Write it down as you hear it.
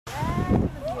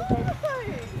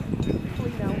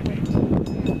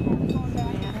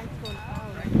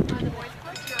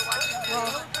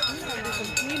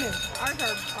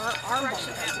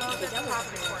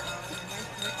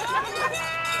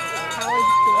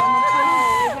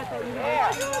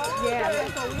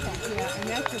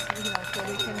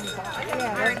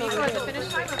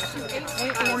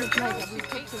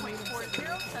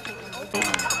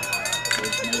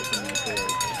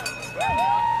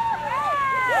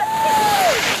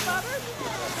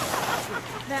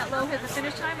Matt Lowe has a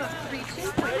finish time of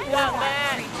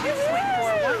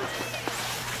 3:2.41.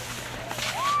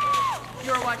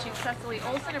 You're watching Cecily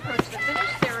Olsen approach the finish.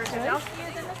 Sarah Zadowski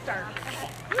is in the start.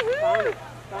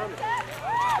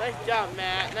 Nice job,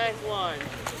 Matt. Nice one.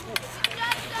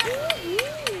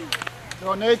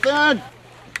 Go, Nathan.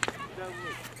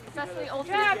 Cecily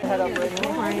Olsen. Head up right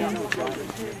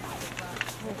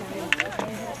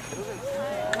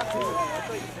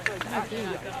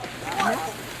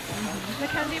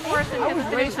Mackenzie Morrison has a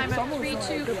finish time of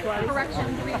 3:2,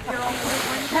 correction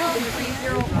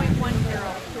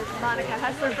 30.10. Monica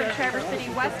Hessler from Traverse City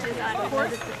West is on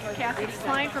course. Cassidy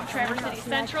Klein from Traverse City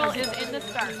Central is in the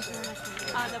start.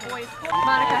 On the boys'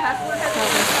 Monica Hessler has a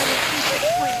finish time of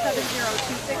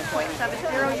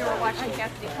 26.70. You are watching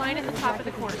Cassidy Klein at the top of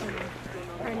the course.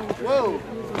 Whoa.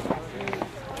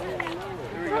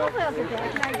 Probably I'll get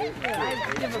that. I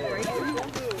give a break. No,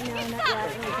 not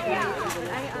yet.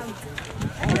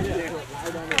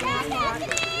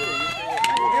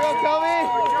 You go, Kobe.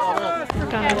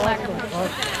 Cadillac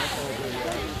approach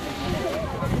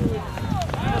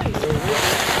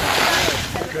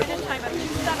the finish time of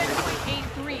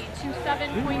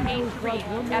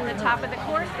 27.83. At the top of the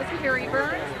course is Carrie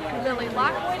Burns. Lily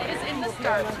Lockwood is in the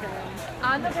start.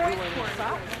 On the boys' course,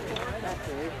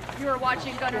 you are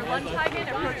watching Gunnar Lundhagen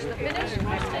approach the finish.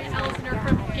 Kristen Elsner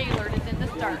from Gaylord is in the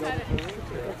start.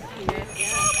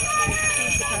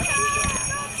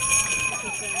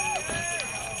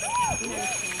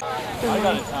 I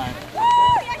got a time.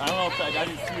 I don't know if I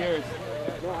didn't see yours.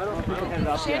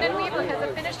 Shannon Weaver has a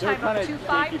finish time of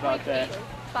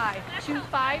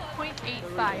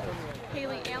 25.85.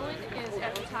 Haley Allen is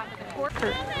at the top of the course.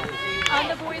 On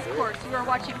the boys' course, you are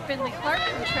watching Finley Clark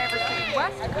from Traverse City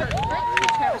West. Kurt Brick from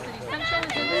Traverse City Central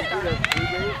is in the start.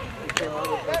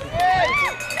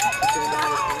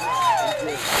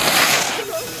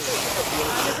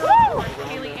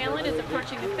 Haley Allen is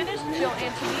approaching the finish. Jill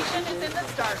Antonician is in the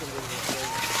start.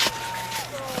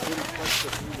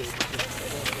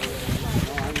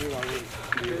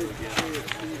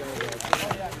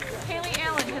 Haley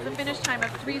Allen has a finish time of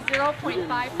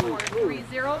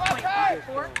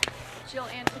 30.54. Jill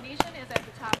Antonician is at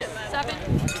the top of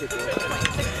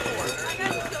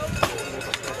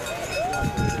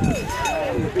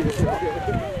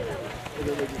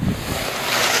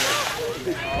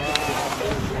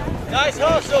Nice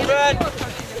hustle, Brad.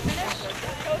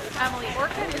 Emily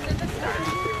Orcutt is in the start.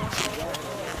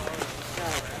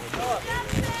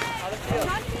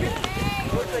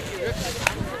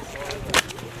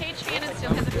 Paige Fannin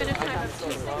still has a finish time of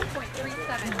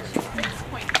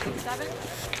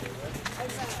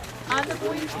 26.37. On the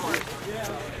boys' course,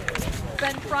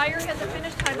 Ben Fryer has a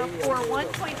finish time of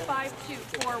 41.52.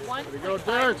 41.52. Go,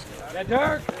 Dirk. Yeah,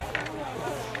 Dirk.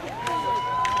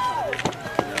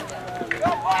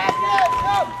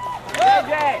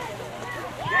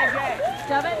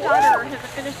 Devin Dodderer has a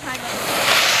finish time of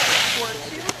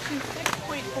 4.2.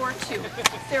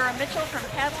 Sarah Mitchell from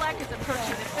Cadillac is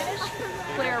approaching the finish.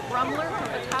 Claire Brumler from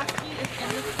Petoskey is in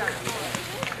the start.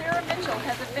 Sarah Mitchell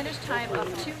has a finish time of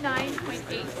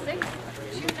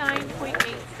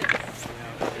 29.86.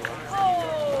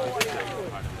 Oh!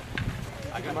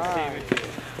 I got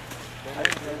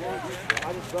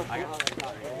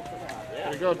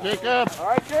There you go, Jacob. All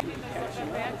right, Jacob.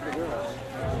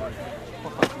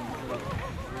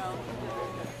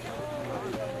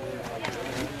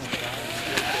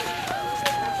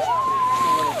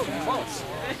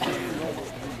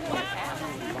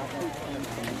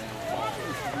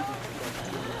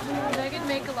 Megan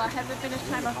Makela has a finish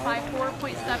time of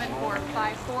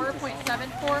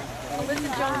 54.74.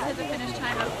 Alyssa Jones has a finish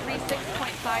time of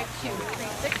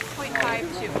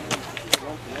 36.52.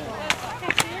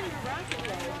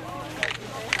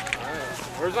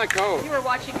 Where's my coat? You are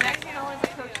watching Max Collins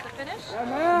approach the finish.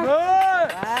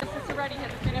 Alyssa Soretti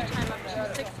has a finish time of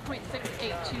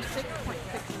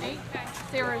 26.68.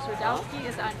 Sarah Zadowski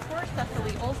is on course.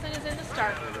 Cecily Olsen is in the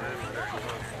start.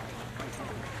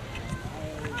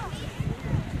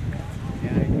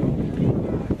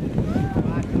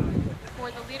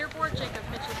 For the leaderboard, Jacob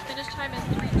Mitchell's finish time is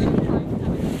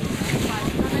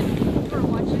 3:2.57. You are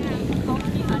watching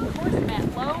Kalski on course.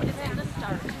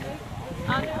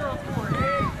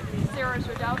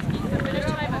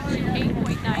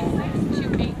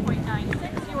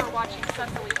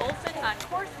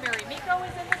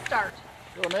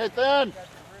 Nathan!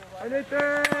 Hi,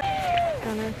 Nathan!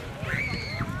 Gunner.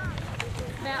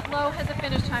 Matt Lowe has a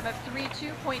finish time of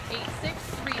 3:2.86,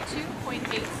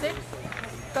 3:2.86.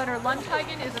 Gunnar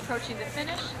Lundhagen is approaching the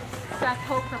finish. Seth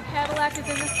Hope from Cadillac is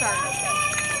in the start.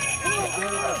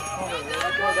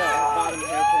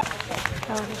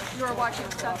 You are watching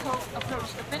Seth Hope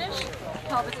approach the finish.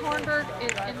 Calvis Hornberg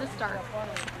is in the start.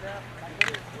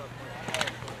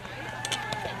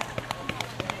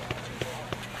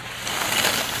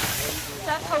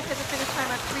 Seth Hope has a finish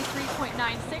time of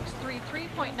 33.96,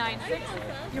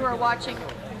 33.96. You are watching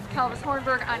Calvis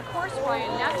Hornberg on course.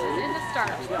 Ryan Ness is in the start.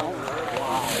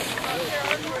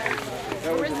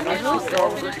 Marissa Reynolds has a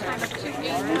finish time of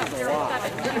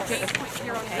 2:8.07,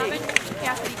 2:8.07.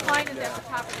 Cassidy Klein is at the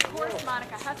top of the course.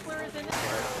 Monica Hessler is in the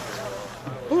start.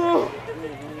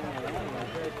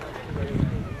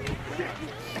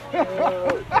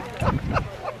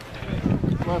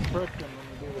 Less friction when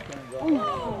you do the things.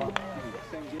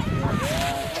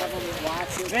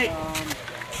 Hey!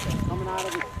 Coming out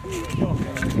of the speed.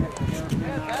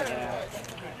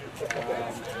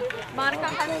 Monica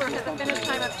Hessler has a finish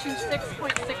time of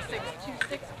 26.66,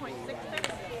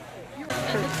 26.66. You are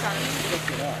in the start.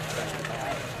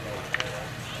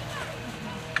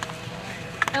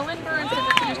 Ellen Burns has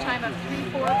a finish time of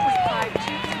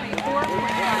 34.52, 34.52.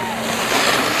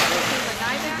 Kayla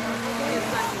Nyback is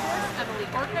on course. Emily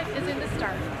Orcutt is in the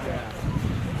start.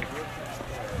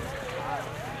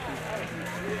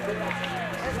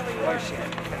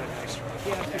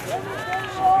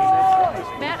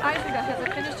 Matt Eisinger has a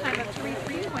finish time of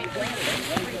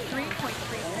 33.36,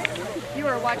 33.36. You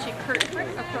are watching Kurt Frick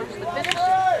approach the finish.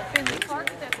 Finley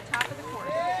Clark is at the top of the course.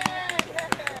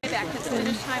 Nyback has a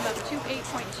finish time of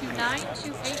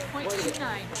 28.29,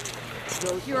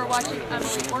 28.29. You are watching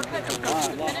Emily Orcutt approach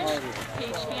the finish.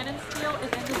 Paige Cannonsteel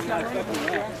is in the start.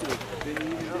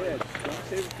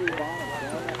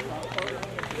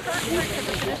 Kurt Frick has a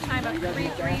finish time of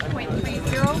 33.30,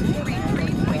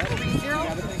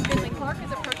 33.30. Finley Clark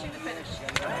is approaching the finish.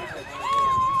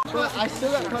 But I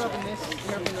still got caught up in this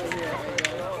hairpin right here.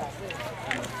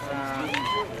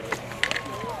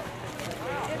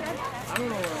 I don't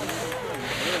know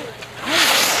where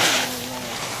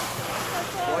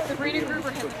Sabrina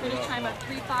Gruber has a finish time of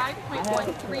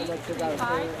 35.13,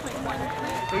 35.13.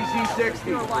 AC60.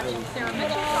 You are watching Sarah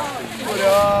Mitchell What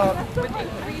up? with a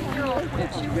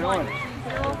 30.21,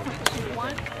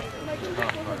 30.21.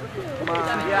 Come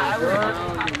on. Yeah, Dirk.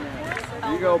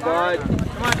 Here you go, bud.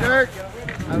 Come on, Dirk.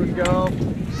 There we go.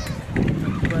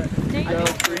 Nate Go.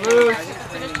 Loose. Has a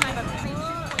finish time of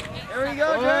 32.8. There we go,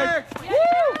 Dirk.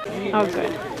 Oh,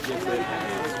 good.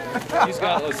 He's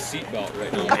got a seatbelt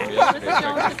right now. Melissa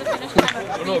Jones has a finish time of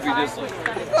I don't know if he just like.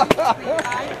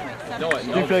 35.72. No, I Do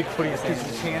you feel like putting his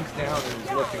hands down and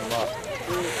he's lifting them up?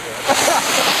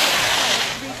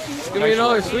 Give me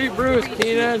another sweet Bruce,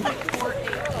 Keenan. I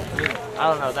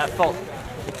don't know. That felt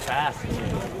fast.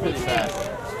 Pretty fast.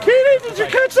 Keenan, did you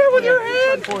catch that with your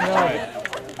hand?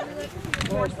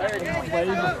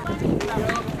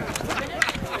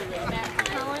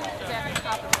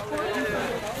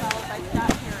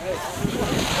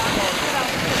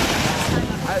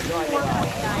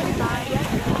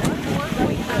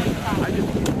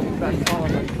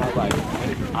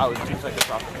 I was just like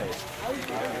a off the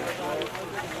pace.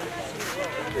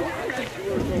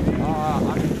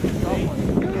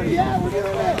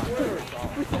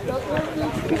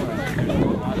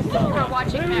 We're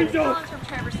watching Max Collins from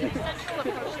Traverse City Central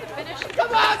approach the finish.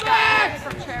 Come on, Max!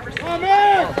 From Traverse City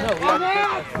Central. Come on!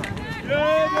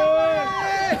 Yeah, boy!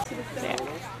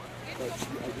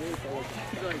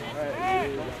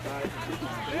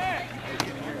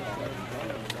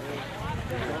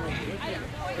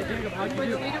 With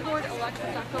the leaderboard,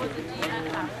 Alexis Sacco is the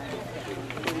DNF.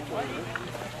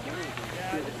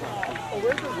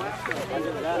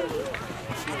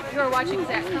 You are watching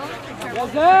Zach Collins from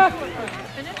Traverse City Central approach the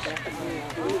finish.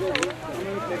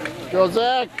 Go,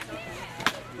 Zach!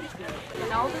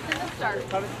 Donald is in the start.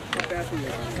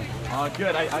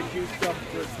 Good. I juiced up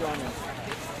for strongest.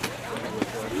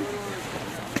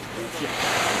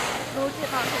 Lewis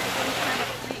Hitmont has a finish time of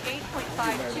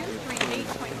 38.52,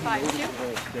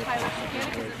 38.52. Tyler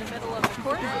Shuganik is in the middle of the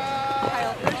course.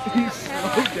 Kyle Thurston from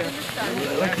Cadillac is in the start.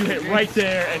 Like you hit right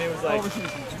there, and it was like,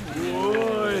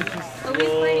 whoa, it's just Elise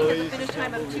Brady has a finish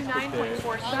time of 29.47,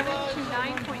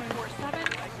 29.47.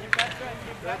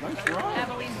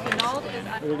 Evelise Donald is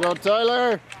on Here we go,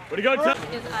 Tyler! Where'd he go, Tyler?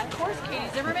 is on course. Katie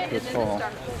Zimmerman is in the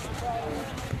start.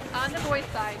 On the boys'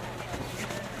 side,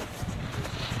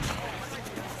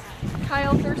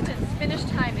 Kyle Thurston finish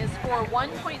time is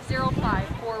 4:1.05.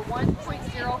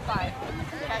 4:1.05.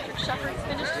 Patrick Shepard's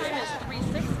finish time is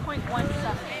 36.17.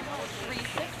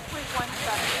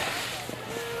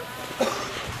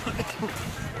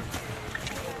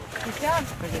 36.17. Good job.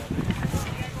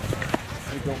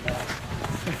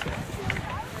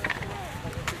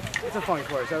 It's a funny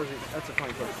course. That's a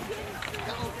funny course.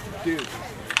 Dude.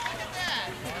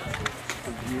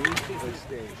 The view or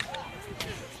stage.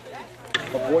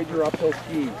 Avoid your uphill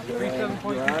skis. You're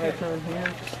on a turn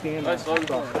here, stand up,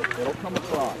 trust it. It'll come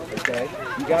across, okay?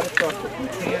 You gotta trust it. You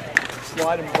can't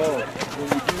slide them both. When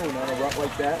you're doing on a rut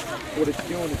like that, what it's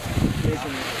doing is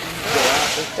making the skis go out.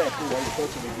 This actually right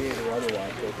close to the gate or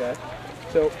otherwise, okay?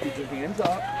 So keep your hands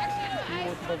up.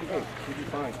 You'll be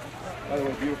fine. By the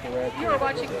way, beautiful red. You are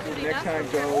watching Next time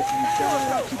go, you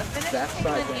down that side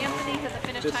down. Anthony has a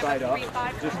finish This time side of up.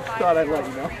 3:5. Just thought I'd let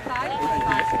you know.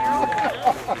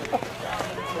 3:5.50.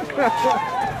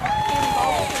 Annie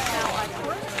Ball is now on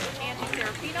course. Angie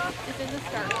Serafino is in the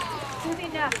start. Susie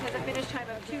Neff has a finish time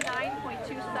of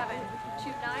 29.27.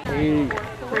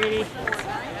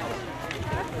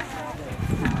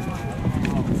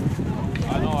 29.49.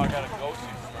 I know I gotta go see.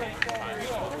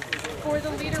 For the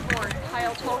leaderboard,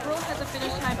 Kyle Togrel has a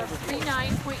finish time of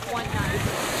 39.19.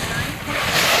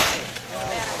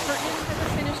 39.19. Curtin has a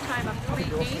finish time of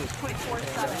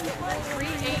 38.47.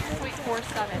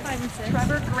 38.47.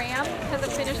 Trevor Graham has a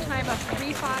finish time of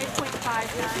 35.59.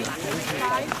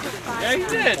 35.59. Yeah, he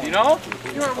did, you know?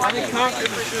 You are watching from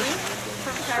Traverse City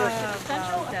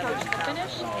Central approach the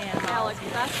finish, and Alex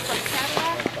Best from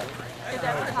Cadillac is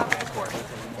at the top of the course.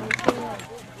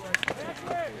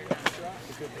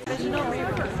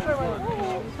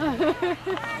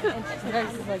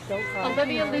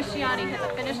 Olivia Luciani has a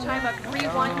finish time of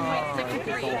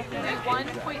 3:1.63.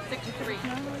 3:1.63.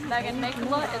 Megan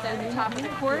Makula is at the top of the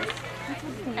course.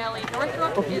 Allie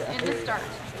Northrup is in the start.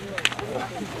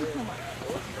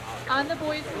 On the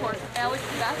boys' course, Alex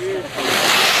Best has a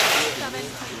finish time of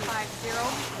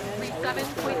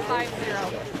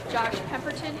 37.50. Josh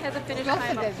Pemberton has a finish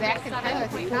time of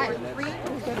 37.43.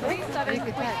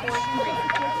 37.43.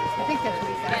 I think that's what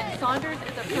he said. And Saunders is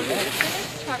approaching the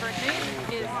finish. Trevor Name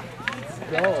is at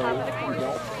the top of the course.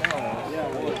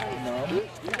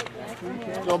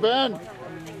 Go Ben.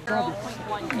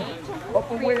 0.18.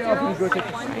 Up and way up and go to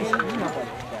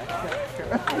 0.18.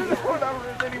 whatever,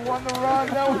 and then he won the run.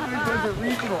 That was the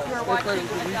regional. We're watching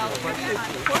Adele Ruby on course.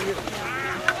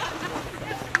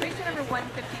 Race number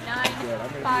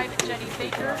 159, 5 Jenny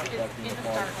Baker is in the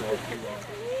start.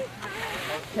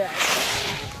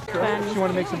 You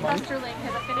want to make some money? Westerling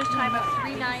has a finish time of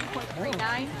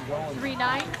 39.39.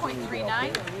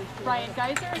 39.39. Ryan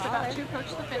Geiser is about to approach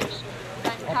the finish.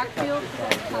 Ben Cockfield is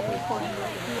at the top of the course.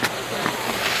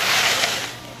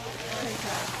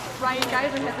 Ryan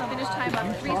Geiser has a finish time of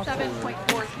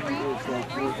 37.43.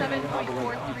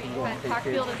 37.43. Ben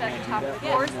Cockfield is at the top of the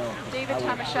course. David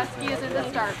Tomaszewski is in the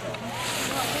start.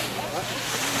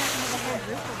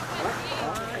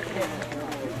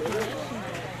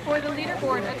 For the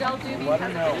leaderboard, Adele Doobie has a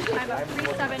finish time of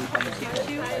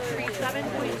 37.22.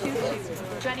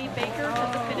 37.22. Jenny Baker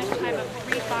has a finish time of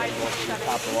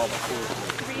 35.78.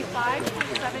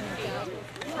 35.78.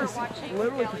 You are watching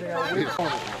Kelly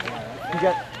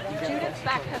Driver. Judith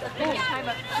Beck has a finish time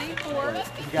of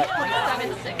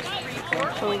 34.76.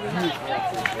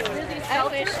 34.76. Lizzie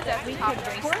Selfish is at the top of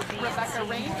the course. Rebecca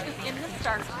Rain is in the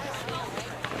start.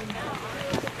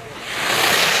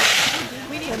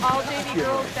 We need all JV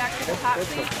girls back to the top,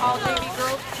 please. All JV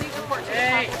girls, please report to the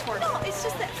top of the course. Well, it's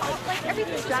just that, like,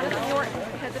 everything's Jonathan Norton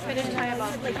has a finish time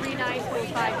of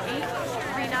 39.58.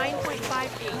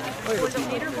 39.58. For the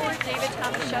leaderboard, David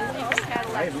Tomaszewski from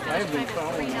Cadillac finish time is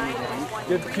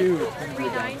 39.13.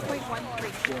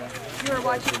 39.13. You are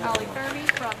watching Ollie Fermi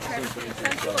from Traverse City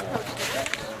Central approach the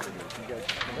finish.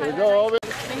 There you go, Obi.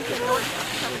 Mason Norton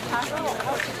from Petoskey is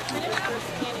approaching the finish.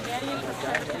 Annie Mannion from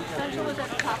Traverse City Central is at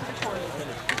the top of the course.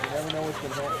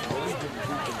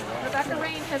 Rebecca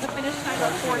Rain has a finish time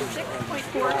of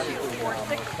 46.42.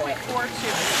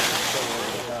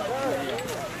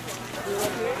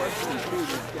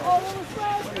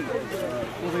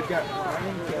 46.42. Well, they've got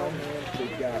Ryan Gellman,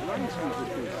 they've got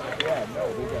yeah, no,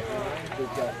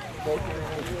 they've got both of them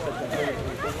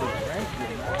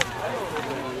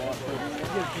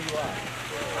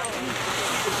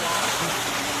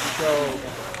so,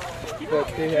 but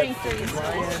they have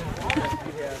Ryan,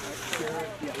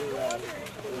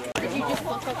 Did you just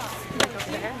look up, like, up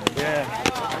there? yeah,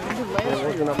 they're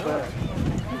working up there.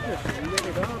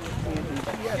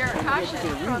 Jared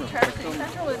Caution from Traverse City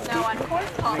Central is now on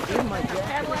course. Paul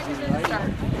Cadillac is in the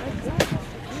start.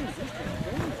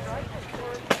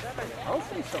 I'll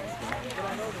say something, but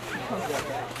I know that he comes back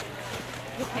out.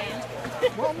 You can.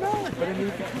 Well, no, but I mean,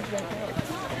 if he comes back out,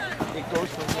 it goes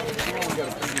from, we got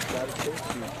to bring this guy to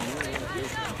safety.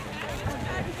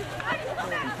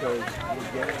 Because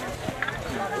we're getting,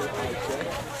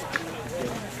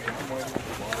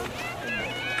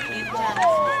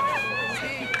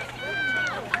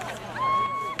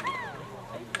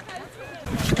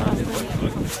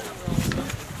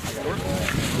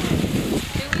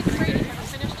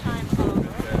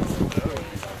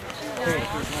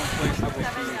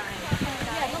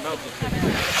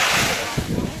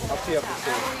 I'll see you up the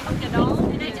stage. And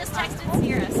I just texted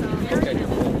Sierra, so Okay.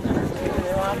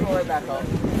 I'll go right back up.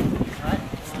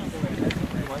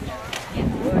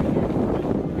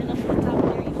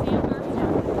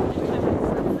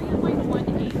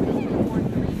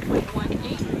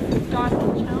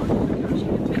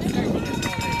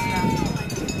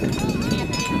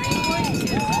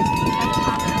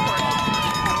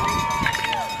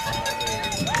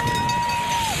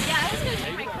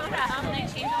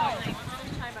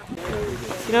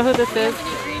 You know who this is?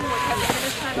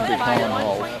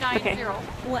 Okay.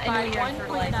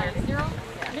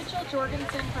 Mitchell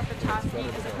Jorgensen from Petoskey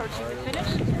is approaching the finish.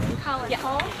 Colin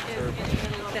Hall is in the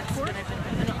middle of the course.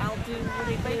 I'll do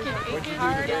Bacon Aiken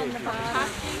hard on the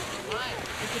Petoskey.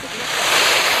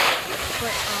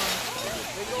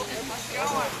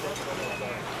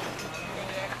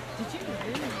 did you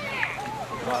really?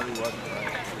 Bobby wasn't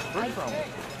right. Where are you from?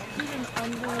 Even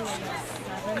under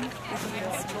 7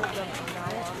 is going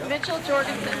to Mitchell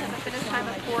Jorgensen has a finish time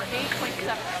of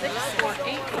 4:8.76,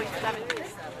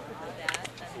 4:8.76.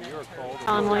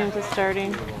 Alan Williams is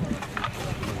starting.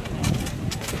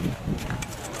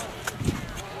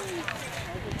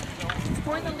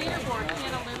 For the leaderboard,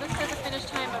 Hannah Loomis has a finish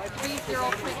time of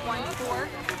 30.14,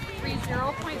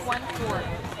 30.14.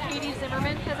 Katie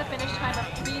Zimmerman has a finish time of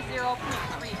 30.38,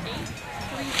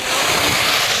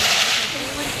 30.38.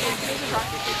 Caitlin Andrews across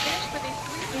the finish with a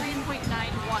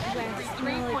 33.91,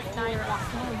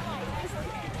 33.91.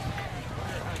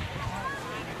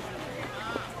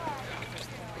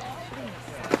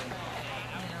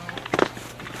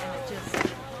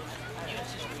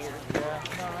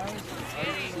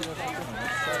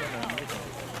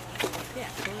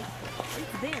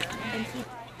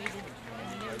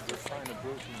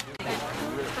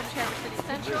 From Traverse City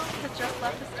Central has just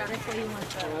left the start.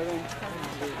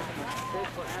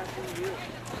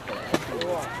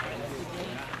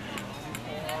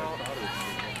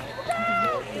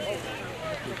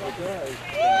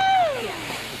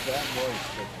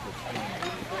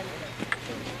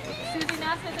 Susie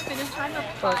Nass has a finish time of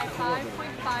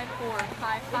 55.54,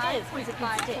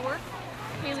 55.54.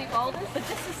 Haley Baldus, But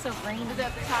this is so rainy. is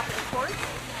at the top of the course.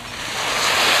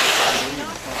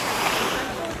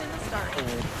 Central is in the start.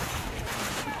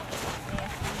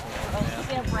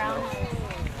 Yeah, brown.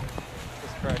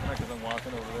 Just cracking up because I'm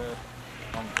walking over there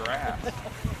on grass.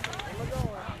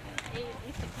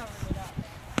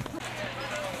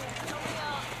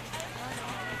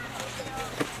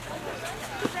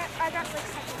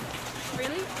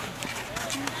 Really?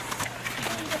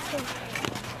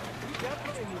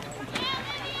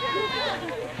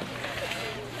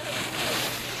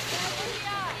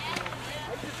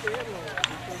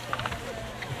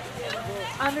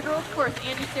 On the girls' course,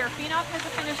 Andy Serafinoff has a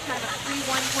finish time of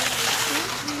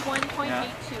 31.82,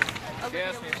 31.82. She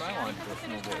asked me if I wanted to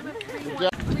snowboard.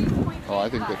 Oh, I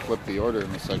think they flipped the order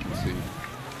in the second seat.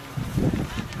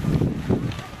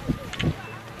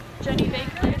 Jenny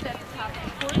Baker is at the top of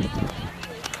the course.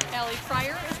 Allie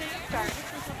Fryer is in the start.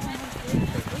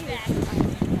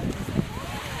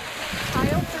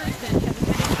 Kyle Thurston has a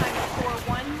finish time of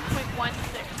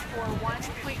 41.16,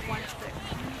 41.16.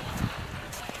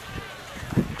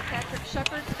 Patrick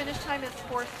Shepard's finish time is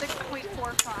 46.45,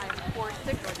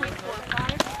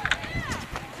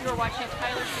 46.45. You are watching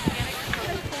Tyler Mechanic.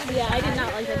 Yeah, I did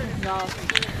not like that at all.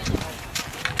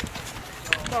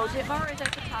 Bo Dittmar is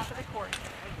at the top of the course.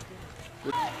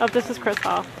 Oh, this is Chris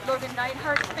Hall. Logan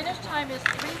Neidhart's finish time is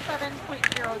 37.00,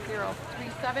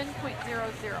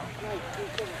 37.00.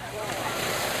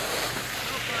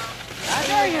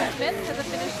 Andrea Smith has a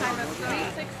finish time of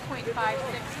 36.56,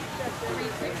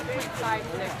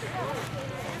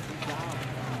 36.56.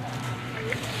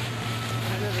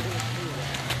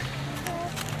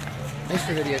 Thanks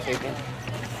for videotaping.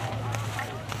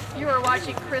 You are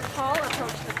watching Chris Hall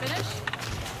approach the finish.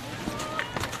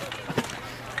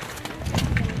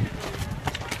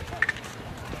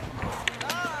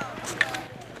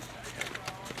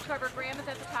 Trevor Graham is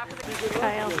at the top of the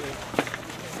Kyle.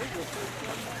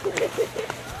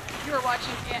 You are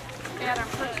watching Adam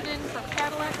Pertinen from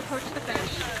Cadillac approach the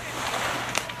finish.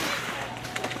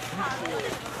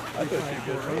 I thought you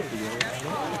could run together.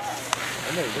 I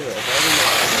never do it.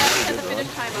 At the finish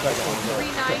time of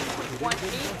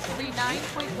 39.18,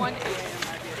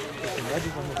 39.18.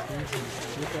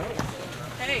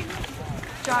 Hey,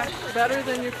 Josh. Better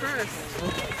than your first.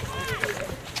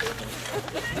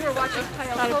 You are watching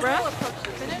Kyle Out of Koval breath? approach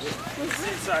the finish.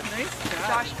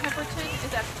 Josh Pemberton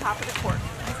is at the top of the course.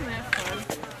 Isn't that fun?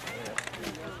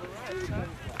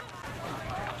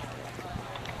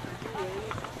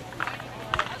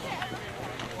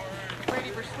 Brady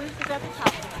Versluis is at the top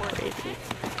of the course.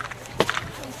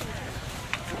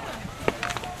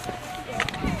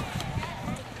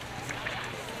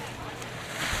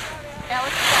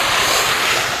 Alex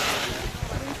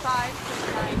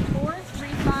 35.94,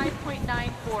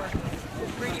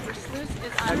 35.94. Brady Versluis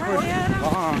is on course.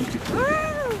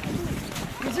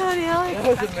 Good job, Alex. That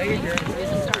was a major. In the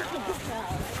start.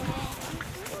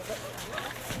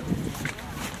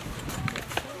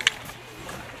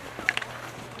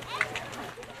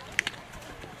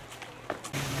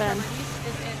 Ben. Is in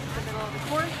the middle of the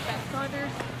course. Ben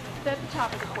Saunders is at the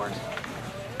top of the course.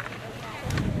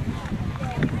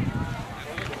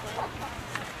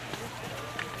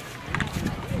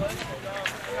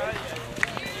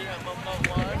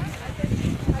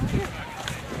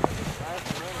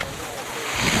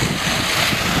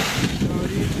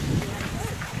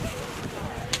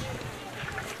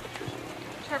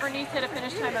 Trevor Neese hit a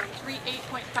finish time of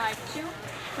 38.52.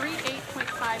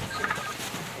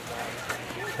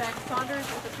 38.52. Ben Saunders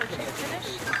is approaching the finish.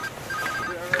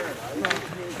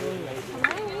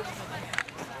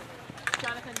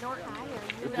 Jonathan Norton.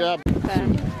 Good job.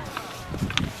 Ben.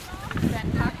 Ben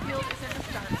Cockfield is in the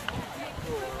start.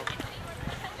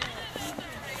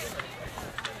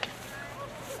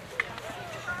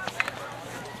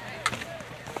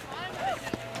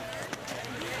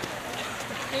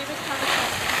 David Thomas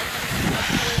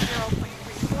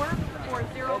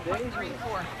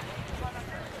 40.34.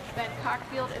 Ben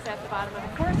Cockfield is at the bottom of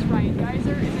the course. Ryan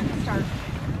Geiser is in the start.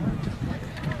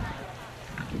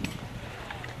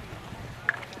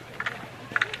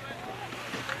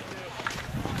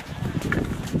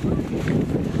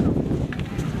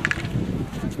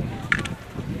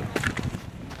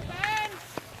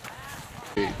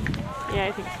 Yeah,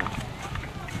 I think so.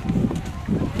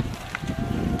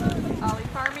 Ollie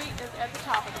Farmy is at the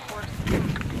top of the course.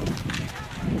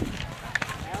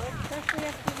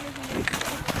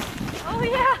 Oh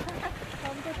yeah!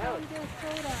 Tyler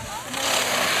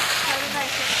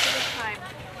Nice at the finish time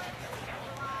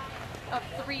of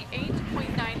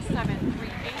 38.97.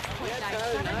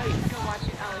 38.97. You're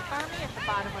watching Ollie Farmy at the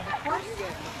bottom of the course.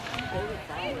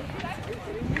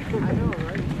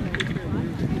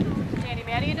 Danny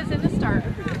Madian is in the start.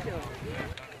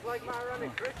 Like my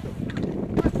running crystal.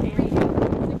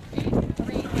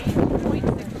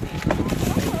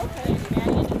 38.68. Danny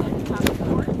Madian is at the top of the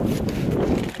course.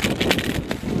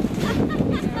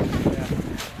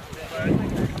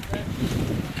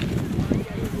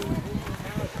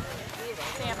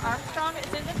 Sam Armstrong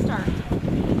is in the start.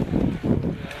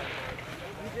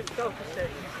 You just focus it.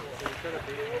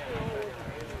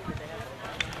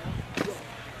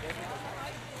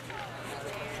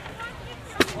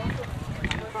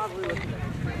 Probably with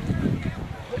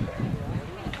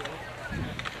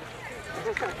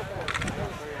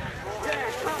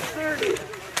yeah, top 30.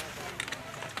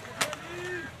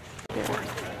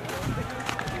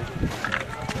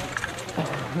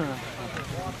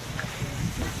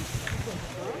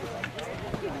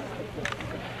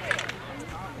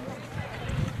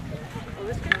 Oh,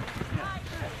 this guy?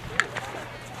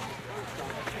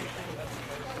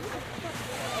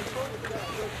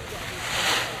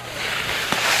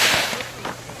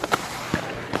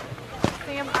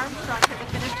 Sam Armstrong hit the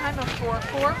finish time of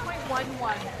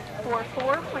 44.11.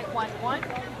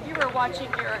 44.11. You are watching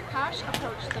Eric Kosh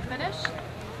approach the finish.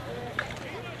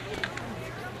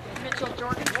 Mitchell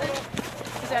Jorgensen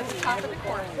is at the top of the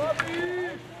course. You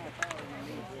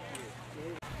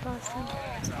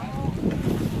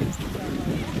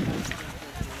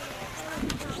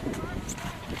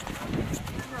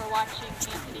are watching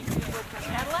Anthony Greenwood from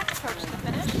Cadillac approach the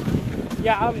finish.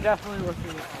 Yeah, I'm definitely looking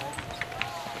at that.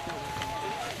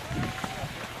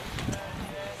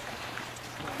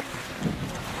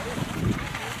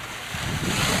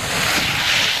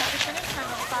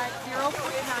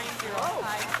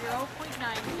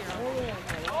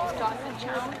 Dawson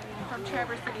Chow from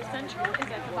Traverse City Central is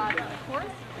at the bottom of the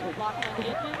course. Lachlan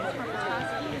Aikens from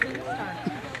Petoskey is in the start.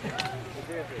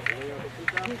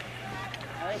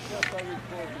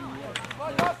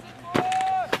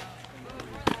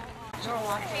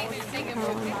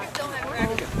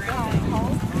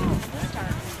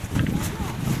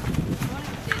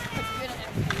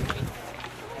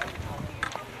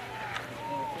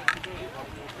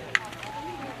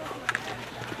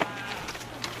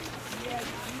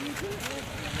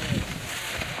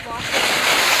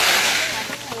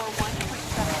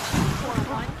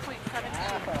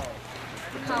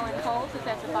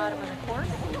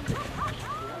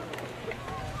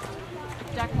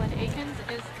 Declan Akins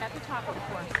is at the top of the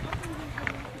course.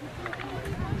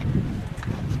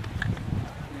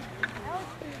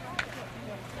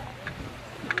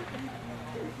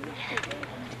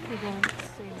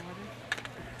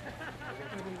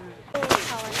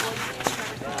 Colin Williams from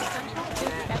Traverse City Central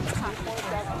is at the top of the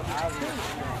course.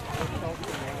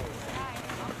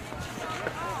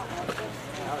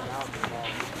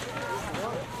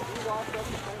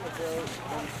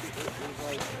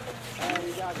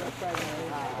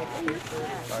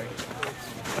 Sorry.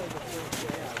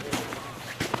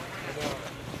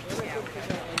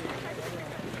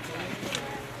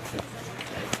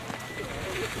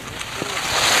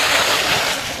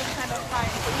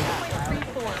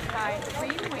 By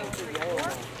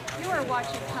 3.34. You are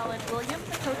watching Colin Williams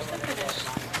approach the finish.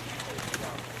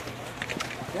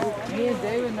 Me and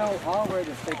David know all where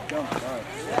the thick jumps are.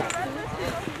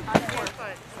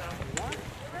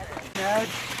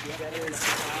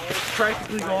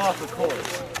 Practically go off the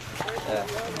course. Yeah.